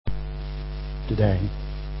today.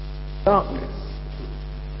 Darkness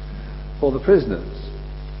for the prisoners,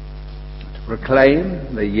 to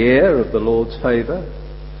proclaim the year of the Lord's favour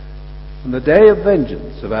and the day of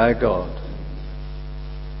vengeance of our God,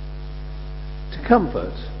 to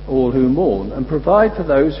comfort all who mourn and provide for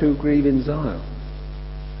those who grieve in Zion,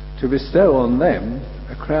 to bestow on them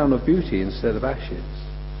a crown of beauty instead of ashes,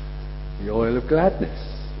 the oil of gladness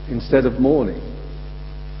instead of mourning,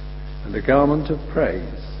 and a garment of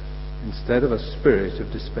praise instead of a spirit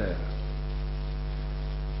of despair.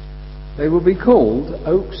 They will be called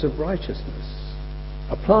oaks of righteousness,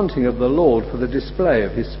 a planting of the Lord for the display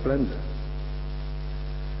of his splendour.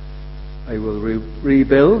 They will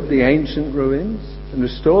rebuild the ancient ruins and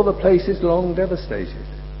restore the places long devastated.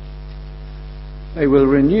 They will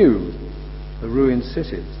renew the ruined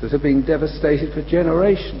cities that have been devastated for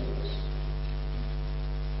generations.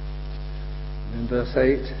 In verse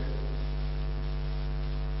 8,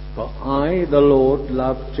 for I, the Lord,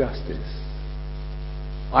 love justice.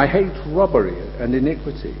 I hate robbery and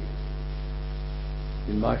iniquity.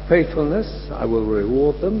 In my faithfulness I will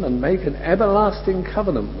reward them and make an everlasting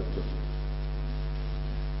covenant with them.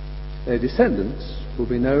 Their descendants will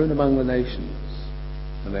be known among the nations,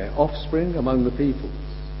 and their offspring among the peoples.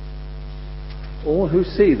 All who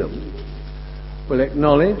see them will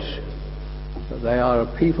acknowledge that they are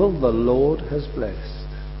a people the Lord has blessed.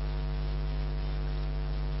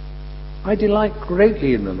 I delight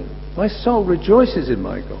greatly in the Lord. My soul rejoices in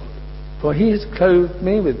my God, for he has clothed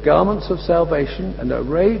me with garments of salvation and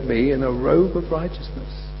arrayed me in a robe of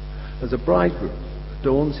righteousness, as a bridegroom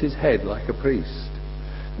adorns his head like a priest,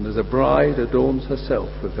 and as a bride adorns herself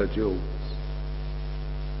with her jewels.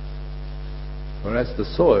 For as the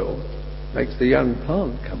soil makes the young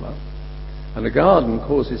plant come up, and the garden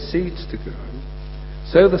causes seeds to grow,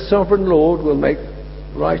 so the sovereign Lord will make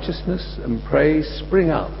righteousness and praise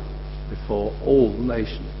spring up before all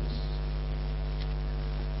nations.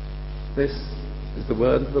 This is the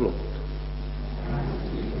word of the Lord. Good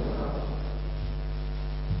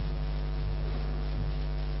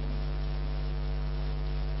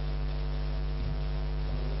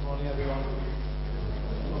morning, everyone.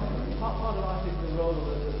 Part of, I think, the role of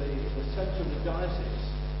the centre of the diocese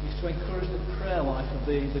is to encourage the prayer life of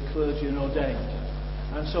the clergy and ordained.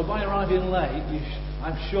 And so by arriving late,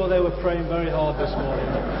 I'm sure they were praying very hard this morning.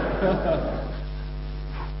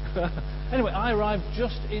 Anyway, I arrived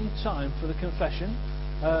just in time for the confession,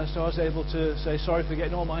 so I was able to say sorry for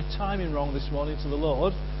getting all my timing wrong this morning to the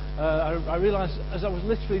Lord. I realised as I was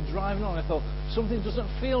literally driving on, I thought, something doesn't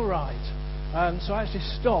feel right. So I actually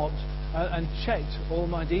stopped and checked all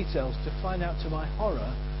my details to find out, to my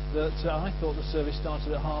horror, that I thought the service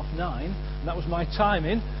started at 9:30, and that was my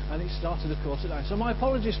timing, and it started, of course, at 9. So my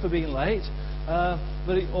apologies for being late,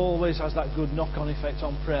 but it always has that good knock-on effect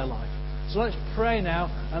on prayer life. So let's pray now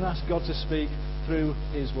and ask God to speak through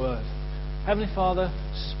his word. Heavenly Father,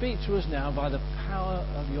 speak to us now by the power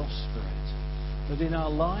of your Spirit, that in our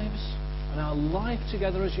lives and our life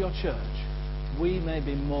together as your church, we may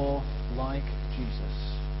be more like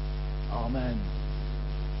Jesus. Amen.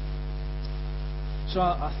 So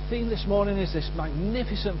our theme this morning is this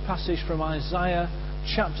magnificent passage from Isaiah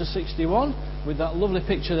chapter 61, with that lovely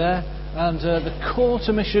picture there, and the call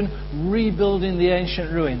to mission, rebuilding the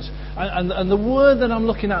ancient ruins. And the word that I'm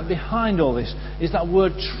looking at behind all this is that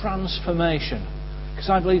word transformation, because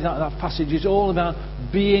I believe that passage is all about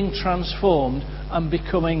being transformed and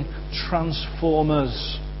becoming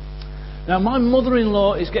transformers. Now, my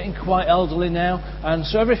mother-in-law is getting quite elderly now, and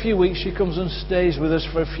so every few weeks she comes and stays with us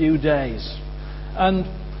for a few days. And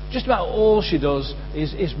just about all she does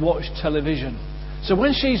is watch television. So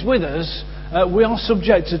when she's with us, we are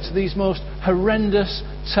subjected to these most horrendous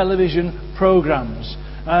television programmes.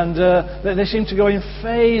 And they seem to go in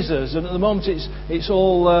phases. And at the moment it's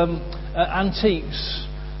all antiques.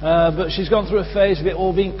 But she's gone through a phase of it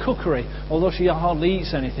all being cookery. Although she hardly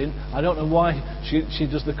eats anything. I don't know why she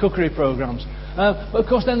does the cookery programmes. But of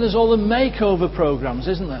course then there's all the makeover programmes,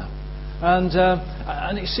 isn't there?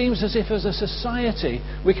 And it seems as if as a society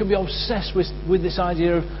we can be obsessed with this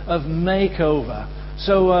idea of makeover.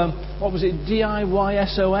 So what was it, DIY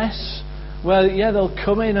SOS? Where they'll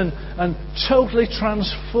come in and totally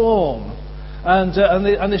transform.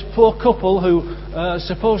 And this poor couple who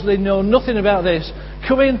supposedly know nothing about this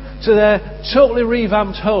come in to their totally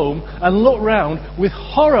revamped home and look round with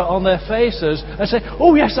horror on their faces and say,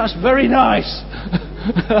 "Oh yes, that's very nice."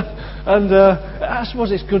 And I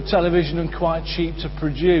suppose it's good television and quite cheap to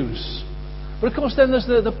produce. But of course then there's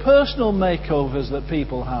the personal makeovers that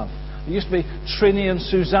people have. It used to be Trini and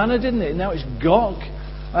Susanna, didn't it? Now it's Gok.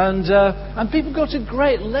 And people go to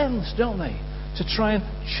great lengths, don't they, to try and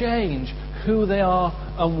change who they are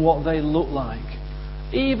and what they look like.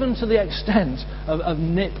 Even to the extent of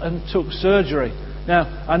nip and tuck surgery.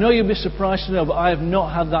 Now, I know you'll be surprised to know, but I have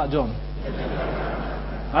not had that done.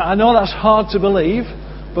 I know that's hard to believe,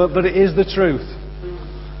 but it is the truth.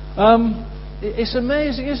 It's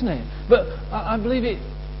amazing, isn't it? But I believe it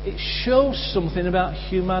shows something about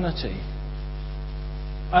humanity.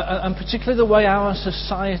 And particularly the way our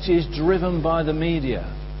society is driven by the media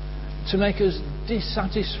to make us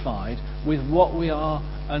dissatisfied with what we are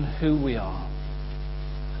and who we are.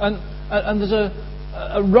 And there's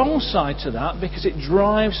a wrong side to that, because it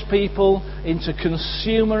drives people into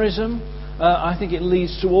consumerism. I think it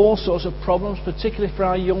leads to all sorts of problems, particularly for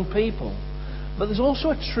our young people. But there's also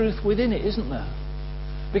a truth within it, isn't there?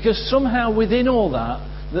 Because somehow within all that,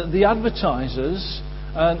 the advertisers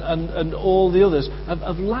and all the others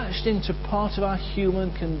have latched into part of our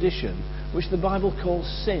human condition, which the Bible calls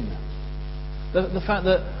sin. The fact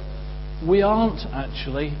that we aren't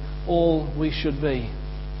actually all we should be.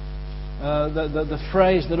 The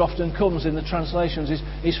phrase that often comes in the translations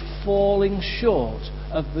is falling short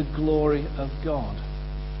of the glory of God.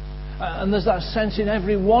 And there's that sense in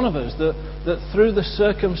every one of us that through the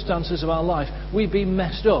circumstances of our life we've been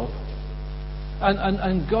messed up,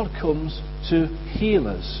 and God comes to heal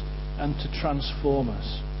us and to transform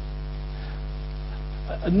us.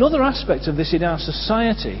 Another aspect of this in our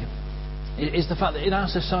society is the fact that in our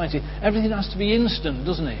society everything has to be instant,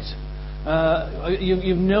 doesn't it?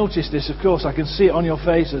 You've noticed this, of course. I can see it on your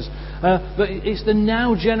faces. But it's the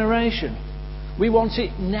now generation. We want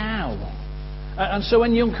it now. And so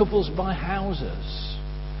when young couples buy houses,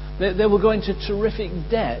 they will go into terrific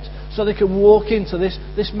debt so they can walk into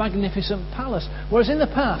this magnificent palace. Whereas in the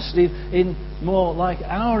past, in more like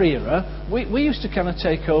our era, we used to kind of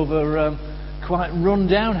take over quite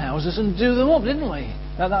run-down houses and do them up, didn't we?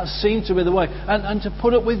 That seemed to be the way. And to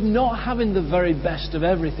put up with not having the very best of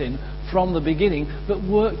everything from the beginning, but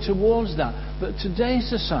work towards that. But today's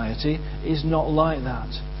society is not like that.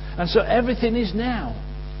 And so everything is now.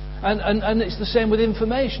 And it's the same with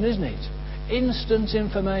information, isn't it? Instant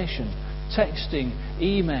information, texting,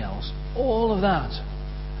 emails, all of that.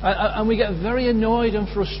 And we get very annoyed and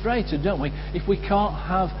frustrated, don't we, if we can't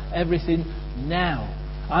have everything now.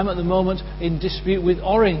 I'm at the moment in dispute with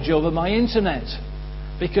Orange over my internet,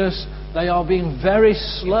 because they are being very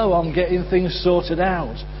slow on getting things sorted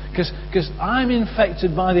out. Because I'm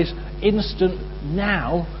infected by this instant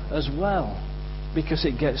now as well, because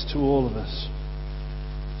it gets to all of us.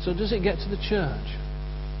 So does it get to the church?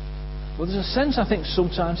 Well, there's a sense I think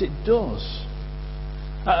sometimes it does.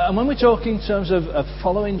 And when we talk in terms of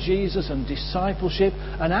following Jesus and discipleship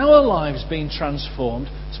and our lives being transformed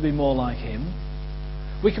to be more like Him,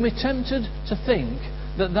 we can be tempted to think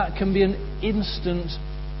that can be an instant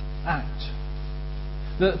act.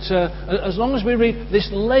 That as long as we read this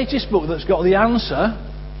latest book that's got the answer,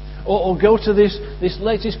 or go to this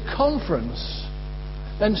latest conference,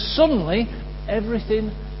 then suddenly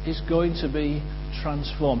everything is going to be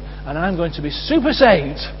transformed. And I'm going to be super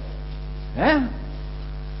saint. Yeah?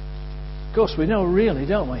 Of course, we know really,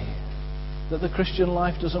 don't we, that the Christian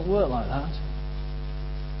life doesn't work like that.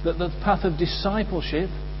 That the path of discipleship,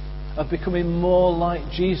 of becoming more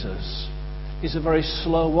like Jesus, is a very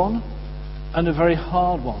slow one and a very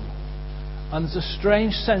hard one. And there's a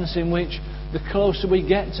strange sense in which the closer we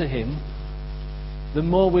get to Him, the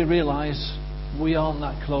more we realise we aren't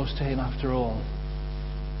that close to Him after all.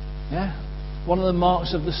 Yeah? One of the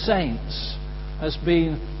marks of the saints has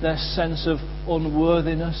been their sense of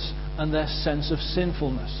unworthiness and their sense of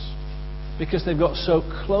sinfulness. Because they've got so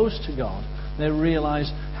close to God, they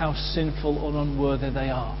realise how sinful and unworthy they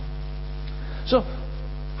are. So,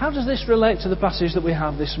 how does this relate to the passage that we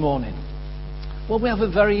have this morning? Well, we have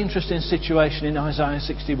a very interesting situation in Isaiah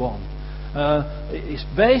 61. It's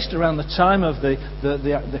based around the time of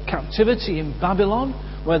the captivity in Babylon,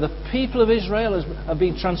 where the people of Israel have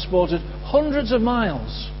been transported hundreds of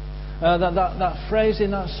miles. That phrase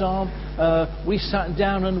in that psalm, we sat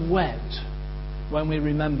down and wept when we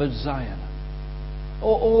remembered Zion.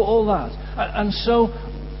 All that. And so,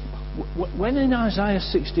 when in Isaiah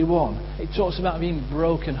 61 it talks about being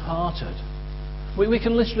broken-hearted, we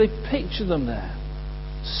can literally picture them there,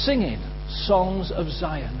 singing songs of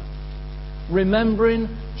Zion, remembering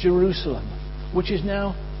Jerusalem, which is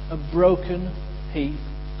now a broken heap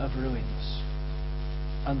of ruins.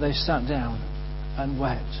 And they sat down and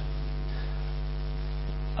wept.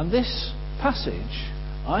 And this passage,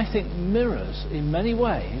 I think, mirrors in many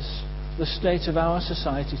ways the state of our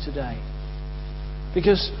society today.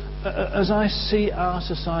 Because as I see our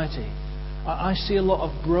society, I see a lot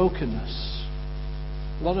of brokenness.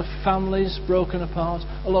 a lot of families broken apart,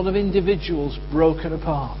 a lot of individuals broken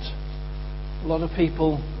apart, a lot of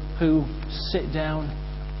people who sit down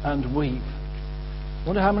and weep. I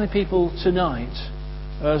wonder how many people tonight,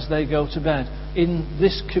 as they go to bed, in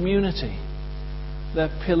this community, their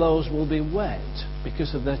pillows will be wet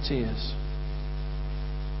because of their tears.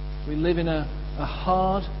 We live in a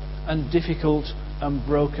hard and difficult and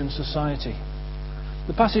broken society.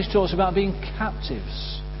 The passage talks about being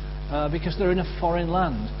captives because they're in a foreign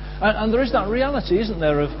land. And there is that reality, isn't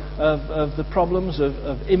there, of the problems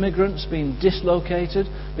of immigrants being dislocated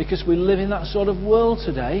because we live in that sort of world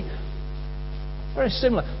today. Very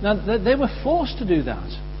similar. Now, they were forced to do that,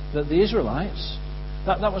 the Israelites.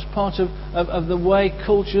 That was part of the way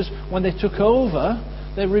cultures, when they took over,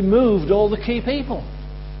 they removed all the key people.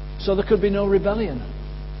 So there could be no rebellion.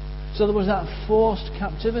 So there was that forced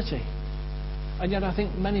captivity. And yet I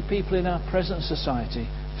think many people in our present society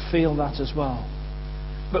feel that as well.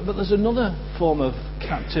 But there's another form of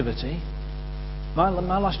captivity. My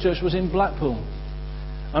last church was in Blackpool.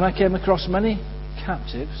 And I came across many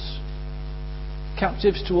captives.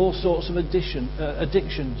 Captives to all sorts of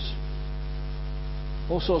addictions.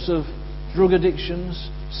 All sorts of drug addictions,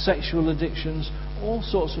 sexual addictions, all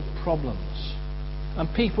sorts of problems. And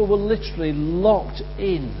people were literally locked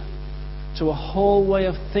in to a whole way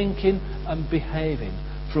of thinking and behaving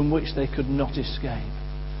from which they could not escape.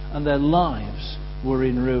 And their lives were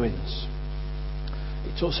in ruins.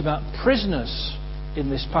 It talks about prisoners in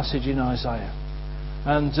this passage in Isaiah.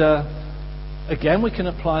 And again, we can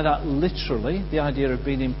apply that literally, the idea of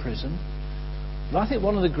being in prison. But I think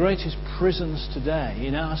one of the greatest prisons today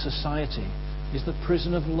in our society is the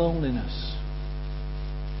prison of loneliness.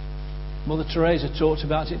 Mother Teresa talked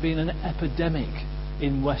about it being an epidemic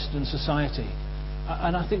in Western society.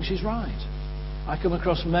 And I think she's right. I come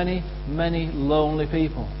across many, many lonely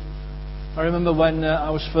people. I remember when I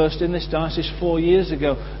was first in this diocese 4 years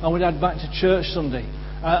ago, and we'd had back to church Sunday,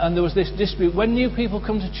 and there was this dispute. When new people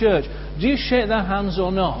come to church, do you shake their hands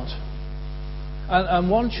or not? And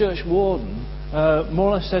one church warden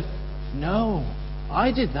more or less said, no,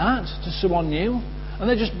 I did that to someone new, and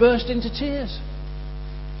they just burst into tears.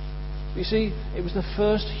 You see, it was the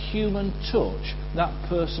first human touch that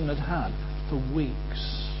person had had for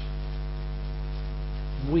weeks.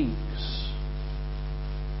 Weeks.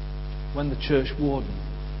 When the church warden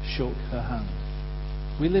shook her hand.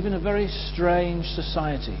 We live in a very strange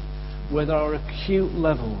society where there are acute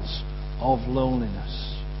levels of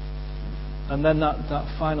loneliness. And then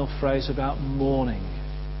that final phrase about mourning,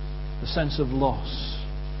 the sense of loss.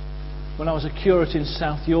 When I was a curate in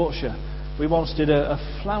South Yorkshire, we once did a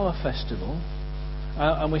flower festival,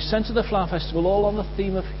 and we sent to the flower festival all on the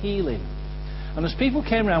theme of healing. And as people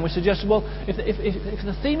came around, we suggested, well, if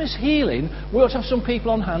the theme is healing, we ought to have some people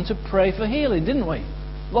on hand to pray for healing, didn't we?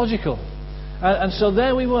 Logical. And so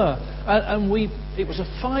there we were. And it was a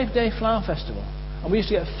 5-day flower festival. And we used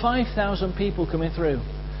to get 5,000 people coming through.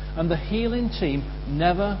 And the healing team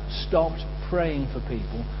never stopped praying for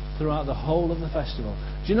people throughout the whole of the festival.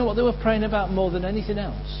 Do you know what they were praying about more than anything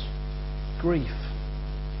else? Grief.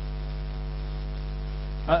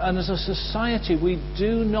 And as a society, we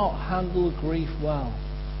do not handle grief well.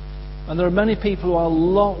 And there are many people who are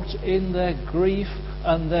locked in their grief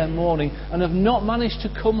and their mourning and have not managed to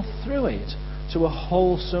come through it to a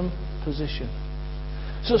wholesome position.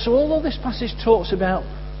 So although this passage talks about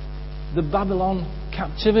the Babylon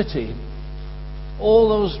captivity all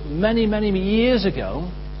those many, many years ago,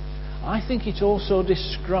 I think it also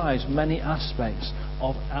describes many aspects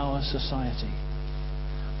of our society.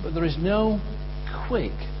 But there is no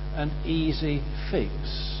quick and easy fix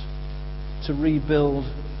to rebuild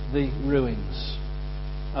the ruins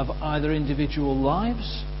of either individual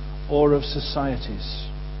lives or of societies.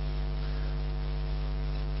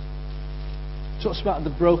 It talks about the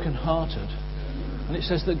broken-hearted, and it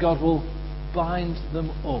says that God will bind them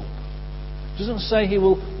up. It doesn't say He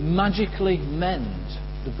will magically mend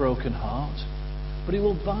the broken heart, but He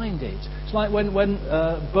will bind it. It's like when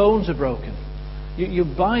bones are broken. You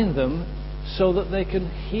bind them so that they can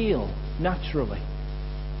heal naturally.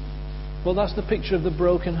 Well, that's the picture of the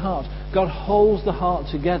broken heart. God holds the heart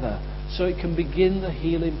together so it can begin the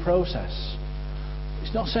healing process.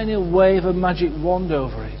 It's not saying He'll wave a magic wand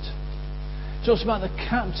over it. It talks about the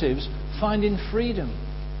captives finding freedom.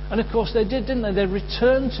 And of course they did, didn't they? They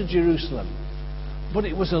returned to Jerusalem. But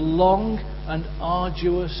it was a long and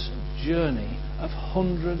arduous journey of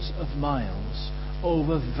hundreds of miles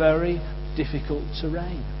over very difficult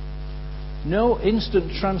terrain. No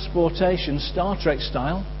instant transportation, Star Trek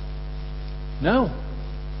style. No.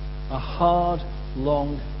 A hard,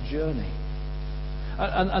 long journey.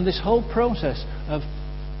 And this whole process of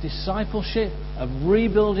discipleship, of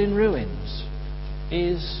rebuilding ruins,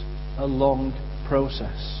 is a long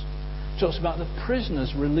process. It talks about the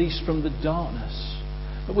prisoners released from the darkness.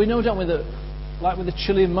 But we know, don't we, that like with the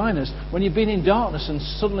Chilean miners, when you've been in darkness and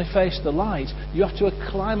suddenly face the light, you have to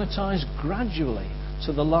acclimatise gradually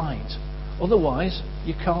to the light. Otherwise,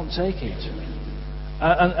 you can't take it.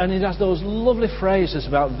 And it has those lovely phrases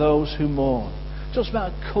about those who mourn. It talks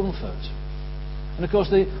about comfort. And of course,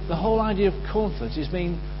 the whole idea of comfort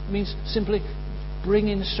means simply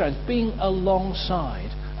bringing strength, being alongside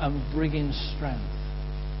and bringing strength.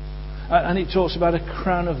 And it talks about a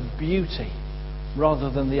crown of beauty rather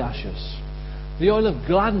than the ashes. The oil of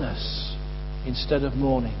gladness instead of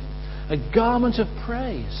mourning. A garment of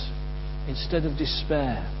praise instead of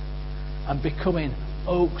despair. And becoming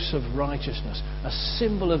oaks of righteousness. A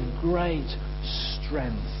symbol of great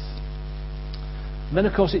strength. And then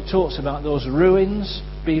of course it talks about those ruins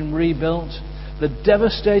being rebuilt. The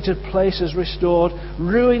devastated places restored.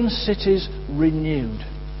 Ruined cities renewed.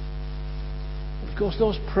 Of course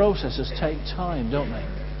those processes take time, don't they?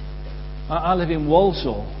 I live in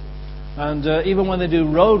Walsall. And even when they do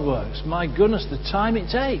roadworks, my goodness, the time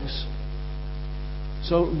it takes.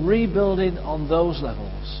 So rebuilding on those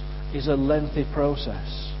levels is a lengthy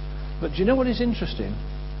process. But do you know what is interesting?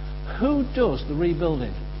 Who does the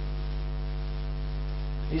rebuilding?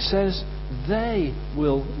 It says they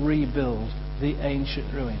will rebuild the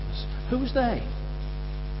ancient ruins. Who's they?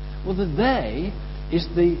 Well, the they is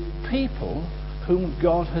the people whom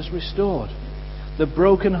God has restored. The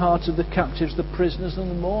broken-hearted, the captives, the prisoners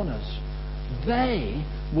and the mourners. They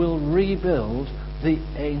will rebuild the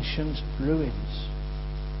ancient ruins.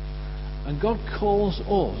 And God calls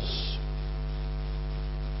us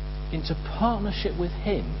into partnership with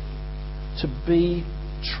Him to be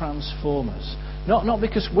transformers. Not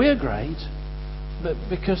because we're great, but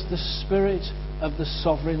because the Spirit of the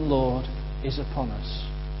Sovereign Lord is upon us.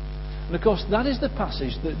 And of course, that is the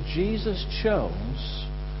passage that Jesus chose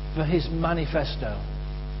for His manifesto.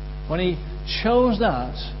 When He chose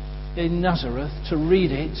that in Nazareth to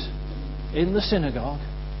read it in the synagogue,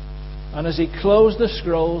 and as He closed the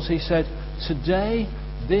scrolls, He said, "Today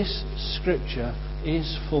this scripture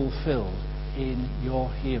is fulfilled in your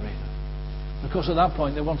hearing." Of course, at that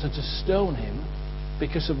point they wanted to stone Him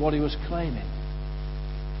because of what He was claiming.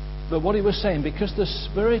 But what He was saying, because the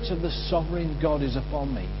Spirit of the Sovereign God is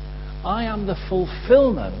upon me, I am the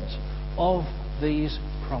fulfillment of these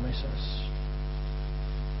promises.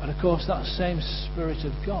 And of course, that same Spirit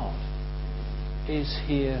of God is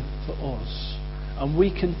here for us. And we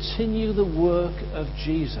continue the work of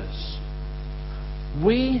Jesus.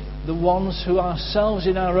 We, the ones who ourselves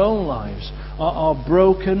in our own lives are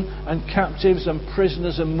broken and captives and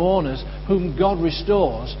prisoners and mourners, whom God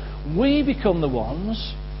restores, we become the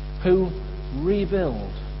ones who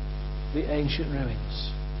rebuild the ancient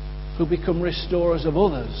ruins, who become restorers of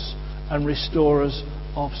others and restorers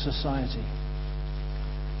of society.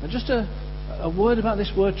 Now, just a word about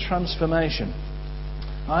this word transformation.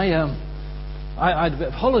 I had a bit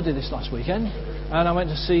of holiday this last weekend, and I went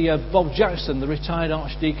to see Bob Jackson, the retired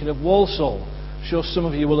Archdeacon of Walsall. I'm sure some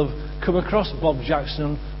of you will have come across Bob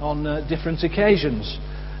Jackson on different occasions.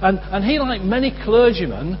 And he, like many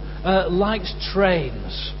clergymen, likes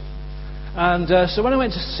trains. And so when I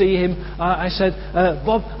went to see him, I said,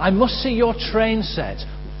 "Bob, I must see your train set."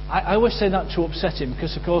 I always say that to upset him,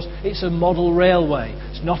 because of course it's a model railway.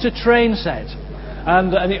 It's not a train set.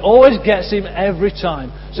 And it always gets him every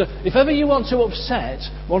time. So if ever you want to upset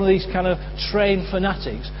one of these kind of train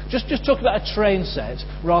fanatics, just talk about a train set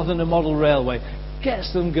rather than a model railway.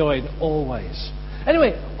 Gets them going always.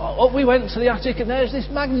 Anyway, up we went to the attic, and there's this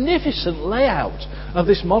magnificent layout of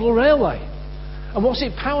this model railway. And what's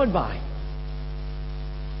it powered by?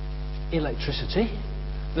 Electricity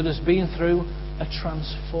that has been through a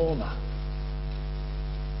transformer.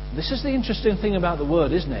 This is the interesting thing about the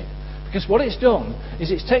word, isn't it? Because what it's done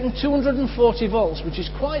is it's taken 240 volts, which is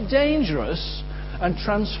quite dangerous, and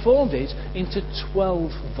transformed it into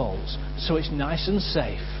 12 volts. So it's nice and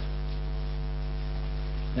safe.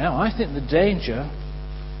 Now, I think the danger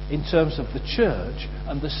in terms of the church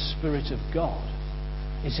and the Spirit of God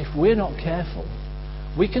is if we're not careful,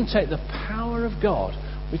 we can take the power of God,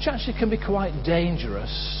 which actually can be quite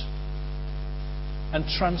dangerous, and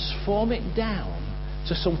transform it down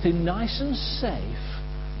to something nice and safe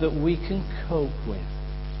that we can cope with.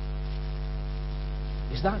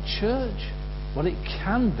 Is that church? Well, it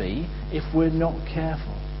can be if we're not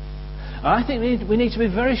careful. And I think we need to be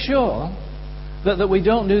very sure that we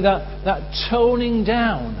don't do that toning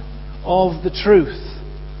down of the truth.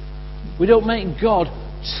 We don't make God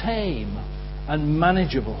tame and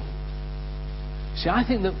manageable. See, I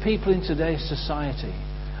think that people in today's society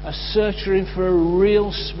are searching for a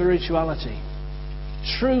real spirituality,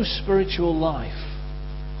 true spiritual life.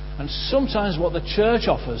 And sometimes what the church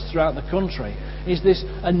offers throughout the country is this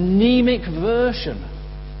anemic version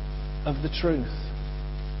of the truth.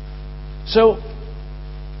 So,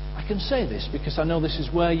 I can say this because I know this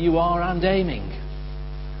is where you are and aiming.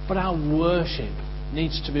 But our worship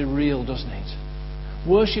needs to be real, doesn't it?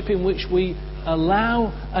 Worship in which we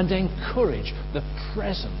allow and encourage the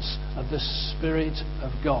presence of the Spirit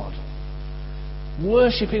of God.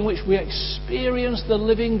 Worship in which we experience the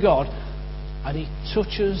living God and He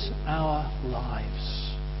touches our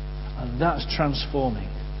lives. And that's transforming.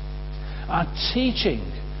 Our teaching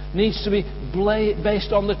needs to be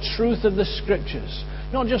based on the truth of the Scriptures,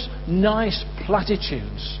 not just nice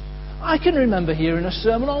platitudes. I can remember hearing a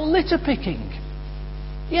sermon on litter picking.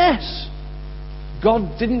 Yes,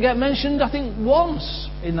 God didn't get mentioned, I think, once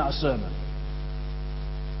in that sermon.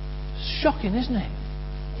 Shocking, isn't it?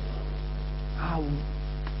 Our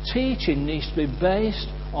teaching needs to be based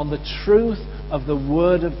on the truth of the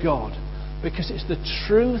Word of God, because it's the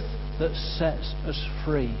truth that sets us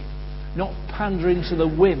free, not pandering to the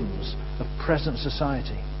whims of present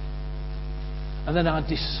society. And then our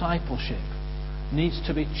discipleship needs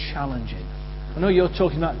to be challenging. I know you're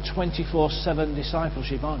talking about 24/7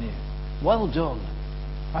 discipleship, aren't you? Well done.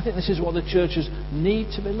 I think this is what the churches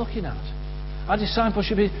need to be looking at. Our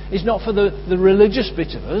discipleship is not for the religious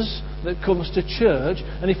bit of us that comes to church,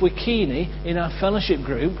 and if we're keeny in our fellowship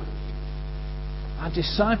group. Our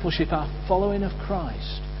discipleship, our following of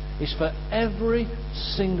Christ, is for every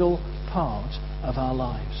single part of our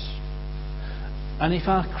lives. And if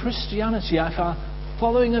our Christianity, if our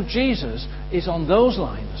following of Jesus is on those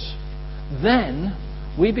lines, then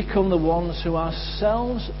we become the ones who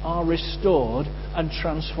ourselves are restored and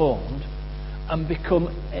transformed and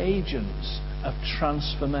become agents of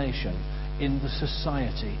transformation in the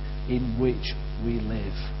society in which we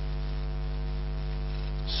live.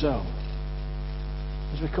 So,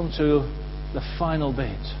 as we come to the final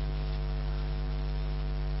bit,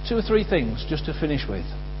 2 or 3 things just to finish with.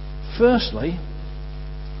 Firstly,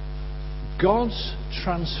 God's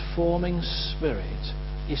transforming Spirit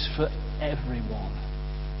is for everyone.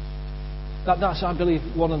 That's, I believe,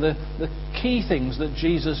 one of the key things that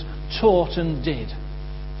Jesus taught and did.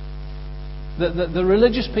 The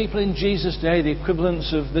religious people in Jesus' day, the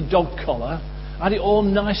equivalents of the dog collar, had it all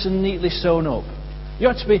nice and neatly sewn up. You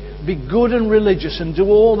had to be good and religious and do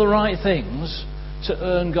all the right things to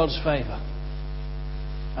earn God's favour.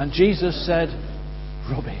 And Jesus said,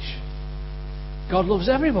 rubbish. God loves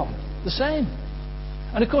everyone the same.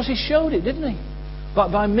 And of course He showed it, didn't He?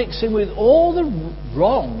 But by mixing with all the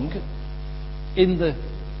wrong, in the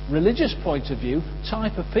religious point of view,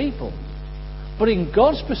 type of people. But in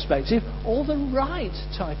God's perspective, all the right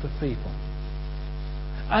type of people.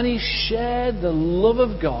 And He shared the love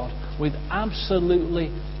of God with absolutely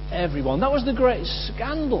everyone. That was the great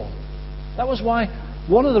scandal. That was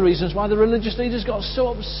one of the reasons why the religious leaders got so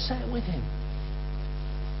upset with Him.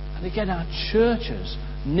 And again, our churches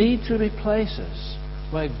need to be places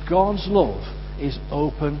where God's love is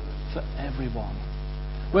open for everyone.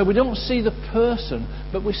 Where we don't see the person,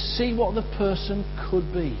 but we see what the person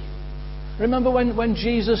could be. Remember when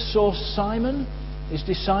Jesus saw Simon, his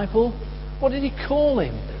disciple? What did He call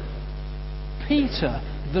him? Peter,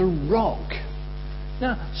 the rock.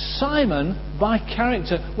 Now, Simon, by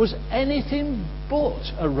character, was anything but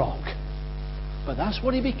a rock. But that's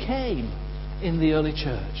what he became in the early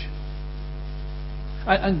church.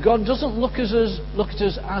 And God doesn't look at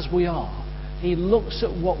us as we are. He looks at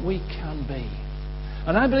what we can be.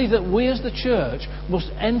 And I believe that we as the church must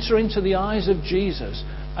enter into the eyes of Jesus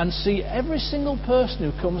and see every single person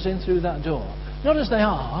who comes in through that door, not as they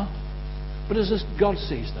are, but as God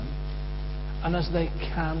sees them and as they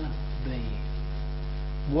can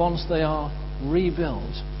be, once they are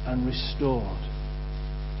rebuilt and restored.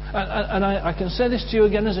 And I can say this to you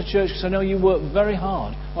again as a church, because I know you work very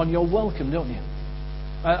hard on your welcome, don't you?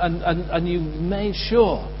 And you made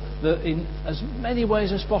sure that in as many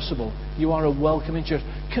ways as possible you are a welcoming church.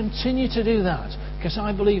 Continue to do that, because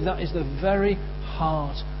I believe that is the very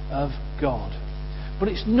heart of God. But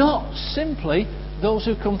it's not simply those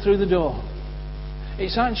who come through the door.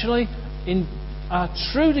 It's actually, in our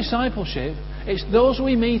true discipleship, it's those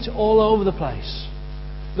we meet all over the place.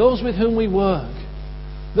 Those with whom we work.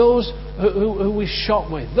 Those who we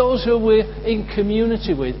shop with. Those who we're in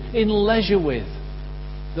community with, in leisure with.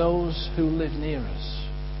 Those who live near us.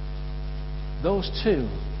 Those too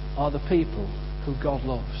are the people who God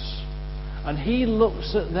loves. And He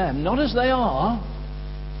looks at them, not as they are,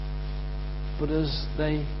 but as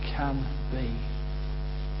they can be.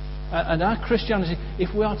 And our Christianity,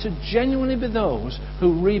 if we are to genuinely be those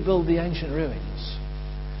who rebuild the ancient ruins,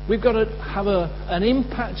 we've got to have an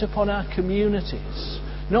impact upon our communities,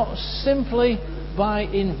 not simply by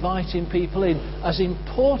inviting people in, as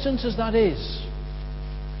important as that is,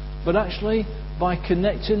 but actually by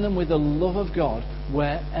connecting them with the love of God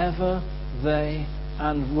wherever they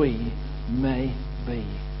and we may be.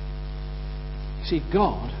 You see,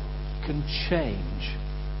 God can change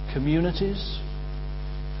communities.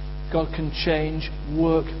 God can change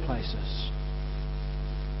workplaces.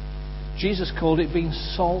 Jesus called it being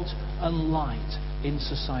salt and light in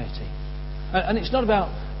society. And it's not about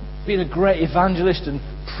being a great evangelist and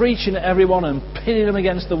preaching at everyone and pinning them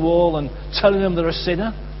against the wall and telling them they're a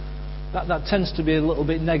sinner. That tends to be a little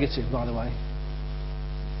bit negative, by the way.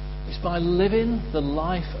 It's by living the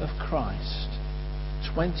life of Christ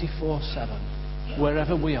 24/7,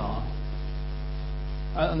 wherever we are.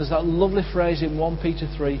 And there's that lovely phrase in 1 Peter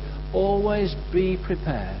 3, always be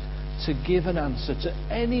prepared to give an answer to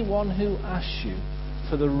anyone who asks you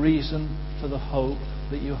for the reason for the hope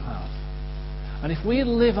that you have. And if we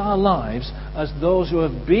live our lives as those who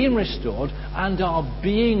have been restored and are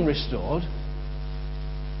being restored,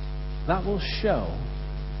 that will show,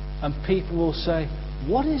 and people will say,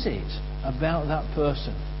 what is it about that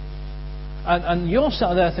person? And you're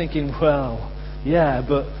sat there thinking, well, yeah,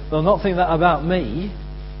 but they'll not think that about me.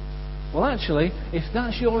 Well, actually, if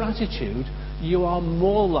that's your attitude, you are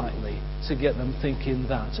more likely to get them thinking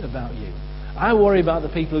that about you. I worry about the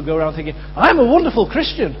people who go around thinking, I'm a wonderful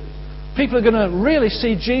Christian. People are going to really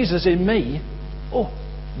see Jesus in me. Oh,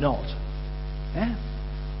 not. Yeah?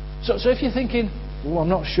 So if you're thinking, well, I'm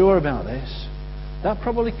not sure about this, that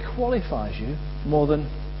probably qualifies you more than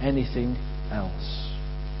anything else.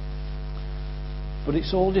 But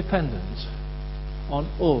it's all dependent on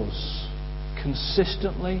us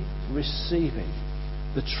consistently receiving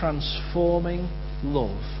the transforming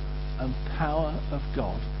love and power of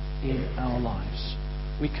God in our lives.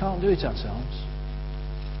 We can't do it ourselves.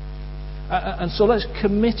 And so let's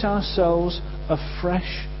commit ourselves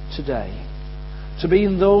afresh today to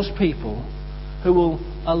being those people who will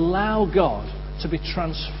allow God to be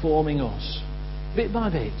transforming us, bit by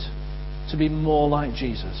bit, to be more like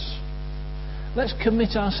Jesus. Let's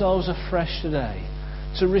commit ourselves afresh today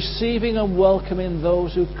to receiving and welcoming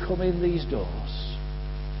those who come in these doors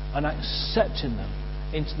and accepting them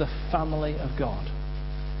into the family of God.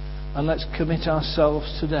 And let's commit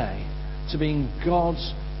ourselves today to being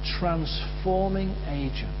God's transforming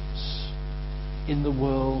agents in the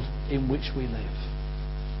world in which we live.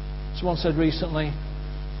 Someone said recently,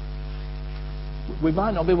 we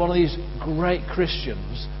might not be one of these great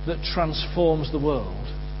Christians that transforms the world,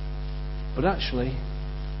 but actually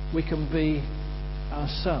we can be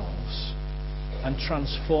ourselves and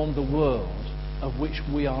transform the world of which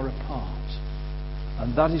we are a part.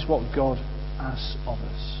 And that is what God asks of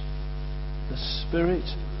us. The Spirit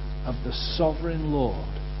of the Sovereign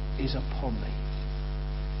Lord is upon me.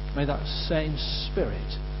 May that same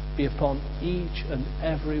Spirit be upon each and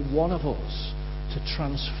every one of us to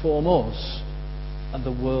transform us and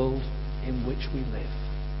the world in which we live.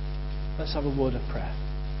 Let's have a word of prayer.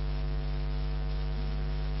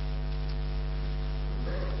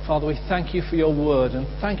 Father, we thank you for your word and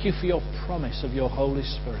thank you for your promise of your Holy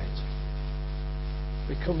Spirit.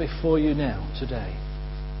 We come before you now, today,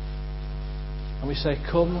 and we say,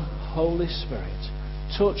 come, Holy Spirit,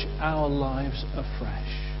 touch our lives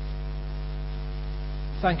afresh.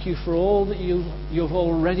 Thank you for all that you've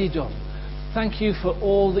already done. Thank you for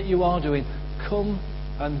all that you are doing. Come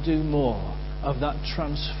and do more of that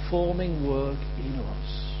transforming work in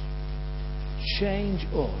us. Change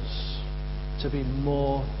us to be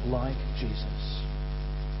more like Jesus.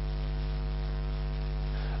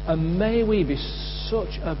 And may we be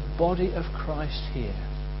such a body of Christ here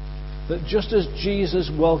that just as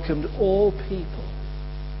Jesus welcomed all people,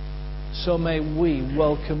 so may we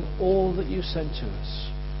welcome all that you send to us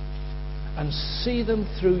and see them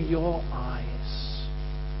through your eyes,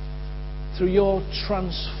 through your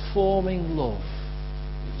transforming love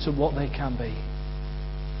to what they can be.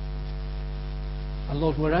 And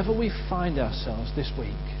Lord, wherever we find ourselves this week,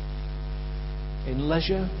 in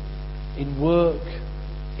leisure, in work,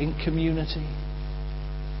 in community,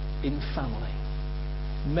 in family,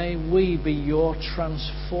 may we be your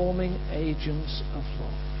transforming agents of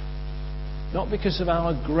love. Not because of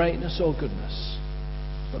our greatness or goodness,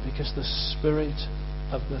 but because the Spirit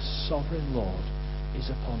of the Sovereign Lord is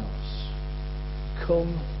upon us.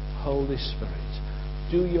 Come, Holy Spirit,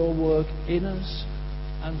 do your work in us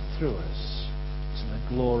and through us to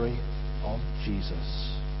the glory of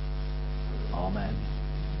Jesus. Amen.